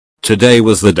Today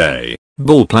was the day.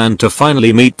 Bull planned to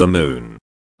finally meet the moon.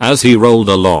 As he rolled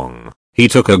along, he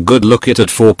took a good look at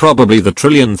it for probably the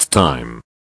trillionth time.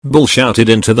 Bull shouted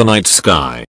into the night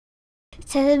sky.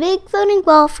 Set a big floating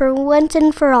ball for once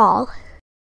and for all.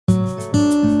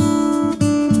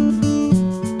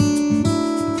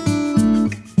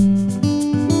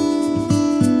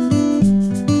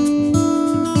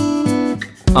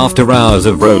 After hours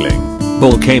of rolling,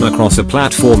 Bull came across a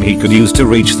platform he could use to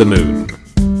reach the moon.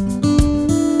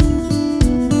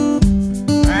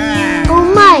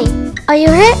 Oh my! Are you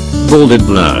hurt? Bull did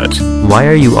blurt. Why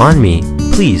are you on me?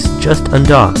 Please, just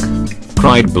undock.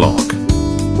 Cried Block.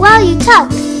 Wow, you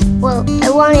tucked. Well, I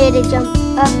wanted to jump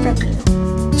up from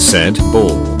you. Said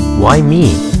Bull. Why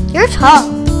me? You're tall.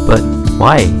 But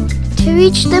why? To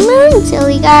reach the moon,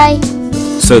 silly guy.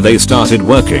 So they started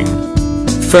working.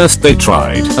 First they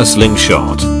tried a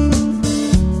slingshot.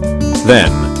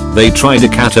 Then, they tried a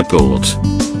catapult.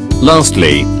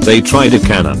 Lastly, they tried a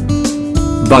cannon.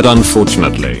 But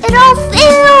unfortunately, It all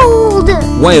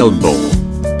failed! wailed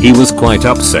Bull. He was quite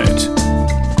upset.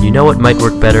 You know what might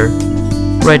work better?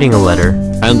 Writing a letter.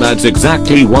 And that's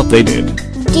exactly what they did.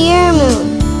 Dear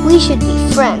Moon, we should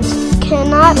be friends.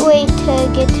 Cannot wait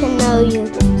to get to know you.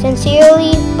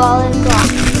 Sincerely, Ball and Block.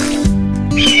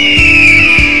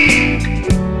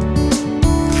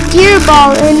 Dear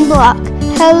Ball and Block,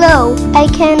 hello. I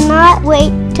cannot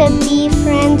wait to be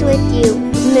friends with you,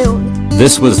 Moon.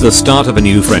 This was the start of a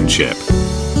new friendship.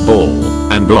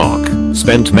 Ball and Block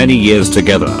spent many years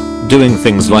together, doing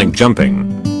things like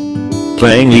jumping,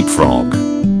 playing leapfrog,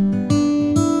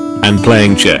 and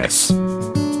playing chess.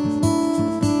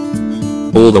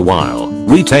 All the while,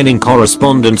 retaining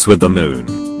correspondence with the moon.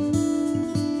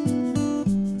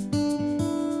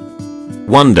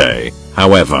 One day,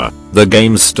 however, the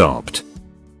game stopped.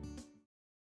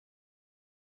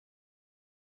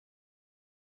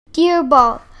 Dear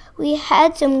Ball, we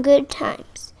had some good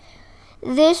times.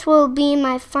 This will be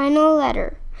my final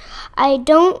letter. I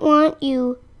don't want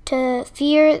you to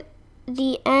fear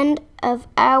the end of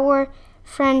our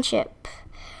friendship.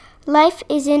 Life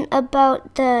isn't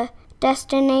about the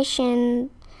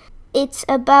destination. It's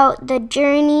about the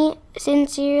journey.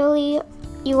 Sincerely,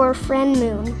 your friend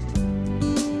Moon.